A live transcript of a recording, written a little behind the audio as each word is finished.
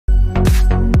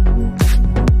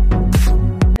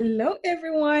Hello,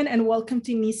 everyone, and welcome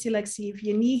to Nisi Lexi. If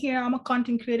you're new here, I'm a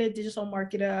content creator, digital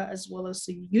marketer, as well as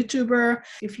a YouTuber.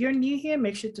 If you're new here,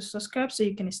 make sure to subscribe so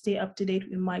you can stay up to date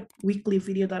with my weekly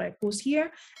video that I post here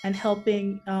and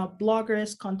helping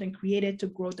bloggers, content creators to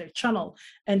grow their channel.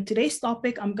 And today's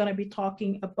topic, I'm going to be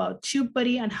talking about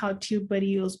TubeBuddy and how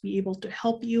TubeBuddy will be able to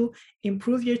help you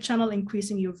improve your channel,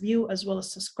 increasing your view as well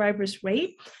as subscribers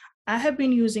rate. I have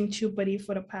been using TubeBuddy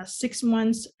for the past 6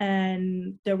 months,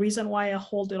 and the reason why I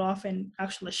hold it off and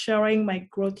actually sharing my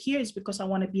growth here is because I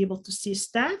want to be able to see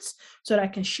stats so that I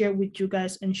can share with you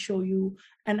guys and show you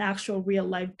an actual real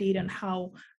life data and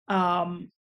how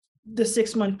the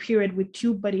 6-month period with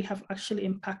TubeBuddy have actually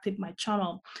impacted my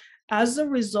channel. As a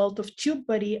result of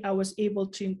TubeBuddy, I was able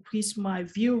to increase my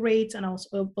view rates and I was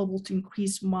able to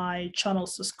increase my channel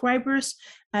subscribers.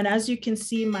 And as you can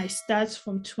see, my stats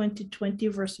from 2020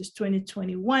 versus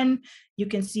 2021, you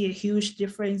can see a huge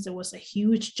difference. There was a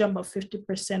huge jump of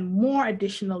 50% more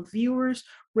additional viewers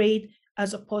rate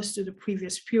as opposed to the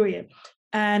previous period.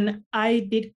 And I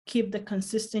did keep the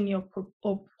consistency of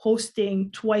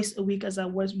posting twice a week as I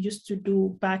was used to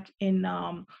do back in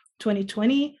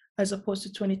 2020 as opposed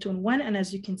to 2021. And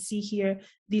as you can see here,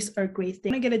 these are great things. If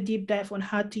you want to get a deep dive on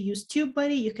how to use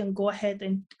TubeBuddy, you can go ahead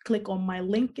and click on my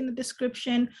link in the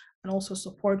description and also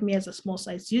support me as a small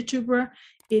size YouTuber.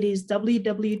 It is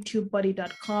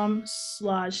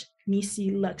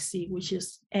www.tubeBuddy.com/NisiLexi, which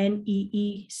is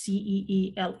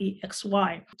NeeCeelexy.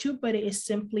 TubeBuddy is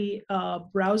simply a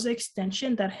browser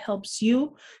extension that helps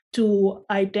you to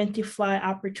identify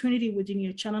opportunity within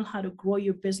your channel, how to grow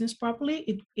your business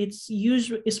properly. It's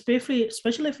used especially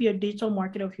if you're a digital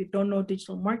marketer, if you don't know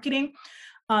digital marketing.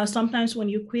 Sometimes when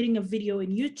you're creating a video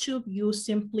in YouTube, you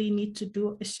simply need to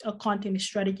do a content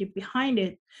strategy behind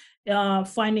it,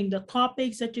 finding the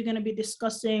topics that you're going to be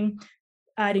discussing,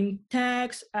 adding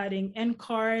tags, adding end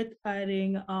card,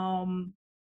 adding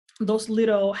those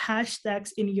little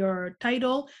hashtags in your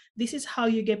title. This is how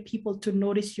you get people to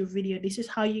notice your video. This is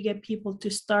how you get people to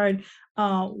start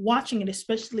watching it,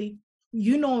 especially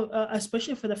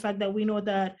for the fact that we know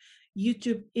that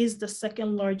YouTube is the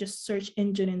second largest search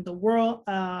engine in the world,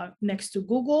 next to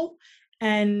Google.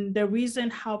 And the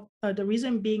reason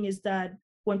being is that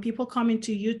when people come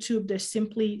into YouTube, they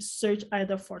simply search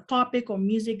either for topic or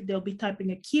music. They'll be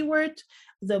typing a keyword.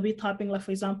 They'll be typing, like,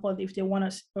 for example, if they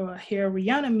want to hear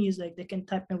Rihanna music, they can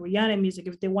type in Rihanna music.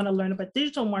 If they want to learn about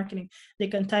digital marketing, they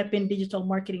can type in digital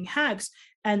marketing hacks.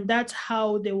 And that's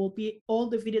how they will be, all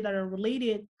the videos that are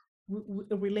related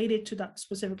to that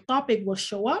specific topic will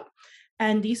show up.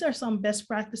 And these are some best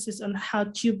practices on how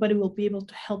TubeBuddy will be able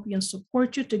to help you and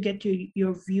support you to get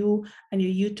your view and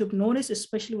your YouTube notice,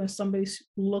 especially when somebody's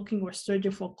looking or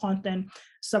searching for content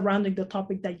surrounding the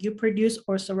topic that you produce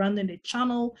or surrounding the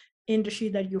channel industry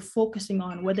that you're focusing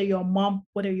on, whether you're a mom,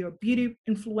 whether you're a beauty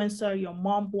influencer, your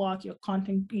mom blog, your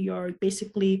content, you're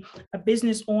basically a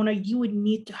business owner, you would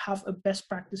need to have a best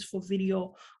practice for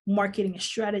video marketing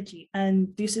strategy.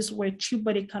 And this is where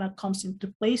TubeBuddy kind of comes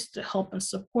into place to help and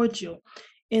support you.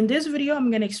 In this video,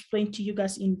 I'm going to explain to you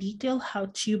guys in detail how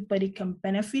TubeBuddy can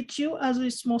benefit you as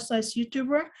a small size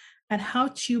YouTuber and how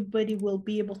TubeBuddy will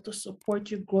be able to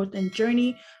support your growth and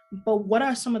journey. But what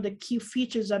are some of the key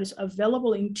features that is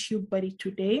available in TubeBuddy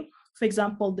today? For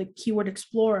example, the Keyword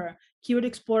Explorer. Keyword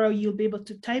Explorer, you'll be able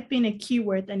to type in a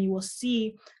keyword and you will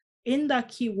see in that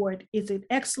keyword, is it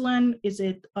excellent? Is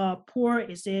it poor?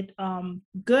 Is it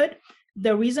good?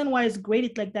 The reason why it's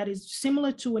graded like that is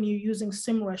similar to when you're using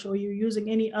SEMrush or you're using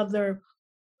any other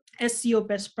SEO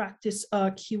best practice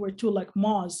keyword tool like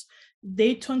Moz.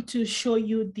 They tend to show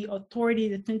you the authority,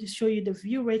 they tend to show you the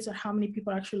view rates and how many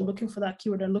people are actually looking for that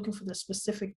keyword and looking for the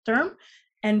specific term.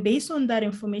 And based on that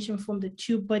information from the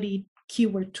TubeBuddy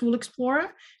Keyword Tool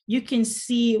Explorer, you can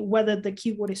see whether the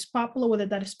keyword is popular, whether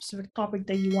that specific topic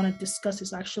that you want to discuss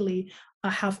is actually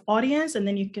have audience, and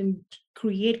then you can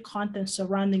create content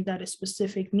surrounding that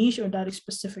specific niche or that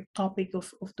specific topic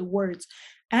of the words.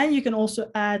 And you can also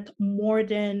add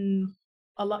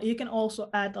you can also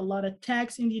add a lot of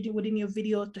tags within your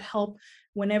video to help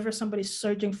whenever somebody's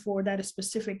searching for that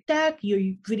specific tag, your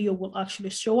video will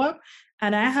actually show up.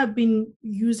 And I have been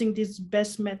using this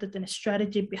best method and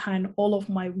strategy behind all of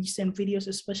my recent videos,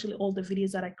 especially all the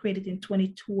videos that I created in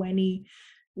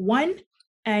 2021.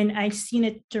 And I've seen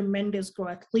a tremendous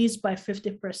growth, at least by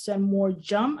 50% more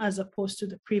jump as opposed to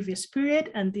the previous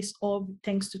period. And this all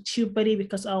thanks to TubeBuddy,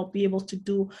 because I'll be able to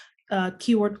do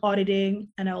keyword auditing,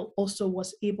 and I also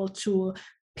was able to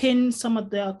pin some of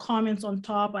the comments on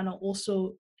top, and I'm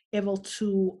also able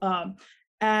to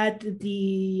add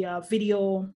the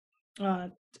video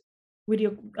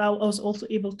video. I was also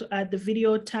able to add the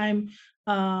video time,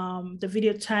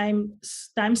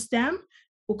 timestamp,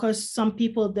 because some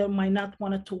people, they might not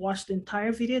want to watch the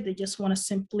entire video. They just want to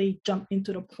simply jump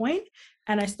into the point.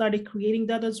 And I started creating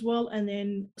that as well. And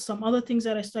then some other things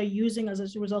that I started using as a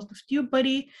result of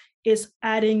TubeBuddy is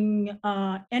adding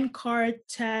end card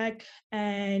tag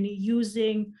and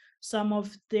using some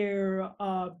of their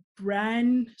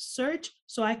brand search.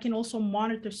 So I can also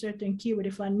monitor certain keyword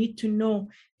if I need to know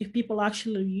if people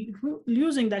actually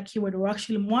using that keyword or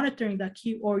actually monitoring that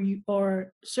keyword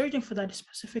or searching for that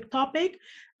specific topic.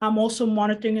 I'm also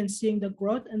monitoring and seeing the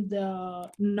growth and the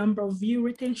number of view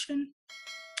retention.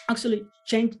 Actually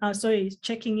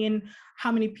checking in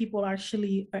how many people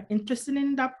actually are interested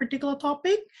in that particular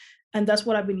topic. And that's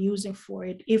what I've been using for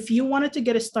it. If you wanted to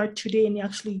get a start today and you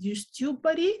actually use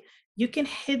TubeBuddy, you can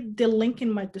hit the link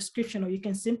in my description, or you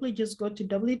can simply just go to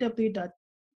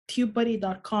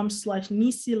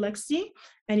www.tubebuddy.com/NisiLexi,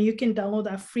 and you can download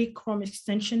that free Chrome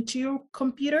extension to your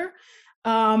computer.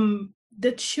 The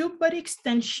TubeBuddy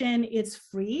extension is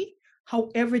free.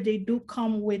 However, they do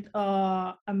come with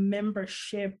a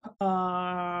membership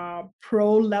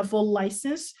pro level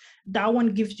license. That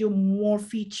one gives you more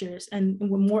features and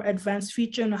more advanced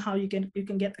feature on how you can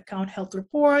get account health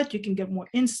report, you can get more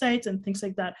insights and things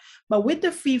like that. But with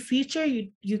the free feature,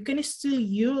 you can still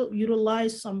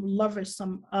utilize leverage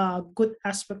some good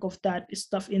aspect of that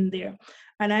stuff in there.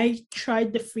 And I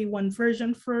tried the free one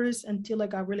version first until I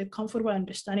got really comfortable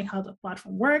understanding how the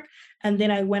platform worked. And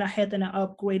then I went ahead and I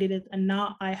upgraded it. And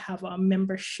now I have a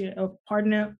membership, a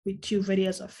partner with TubeBuddy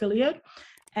as affiliate.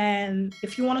 And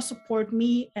if you want to support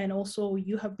me and also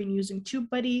you have been using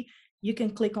TubeBuddy, you can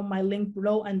click on my link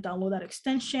below and download that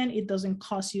extension. It doesn't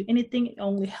cost you anything. It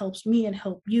only helps me and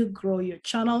help you grow your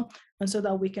channel, and so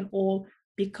that we can all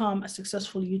become a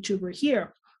successful YouTuber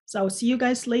here. So I will see you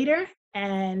guys later.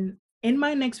 And in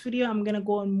my next video, I'm going to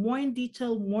go in more in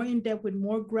detail, more in depth with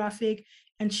more graphic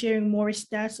and sharing more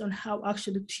stats on how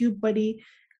actually TubeBuddy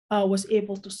was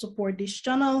able to support this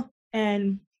channel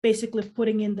and basically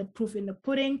putting in the proof in the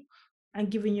pudding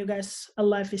and giving you guys a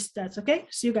live stats. Okay,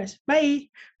 see you guys. Bye.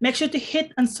 Make sure to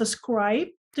hit and subscribe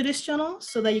to this channel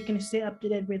so that you can stay up to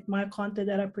date with my content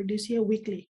that I produce here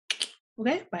weekly.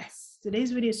 Okay, bye.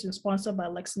 Today's video is sponsored by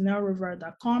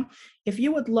LexNellRivera.com. If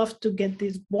you would love to get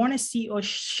this Born a CEO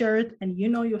shirt and you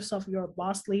know yourself, you're a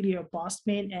boss lady or boss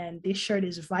man, and this shirt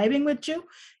is vibing with you,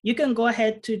 you can go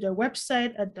ahead to the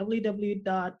website at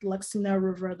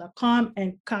www.LexNellRivera.com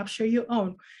and capture your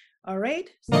own. All right.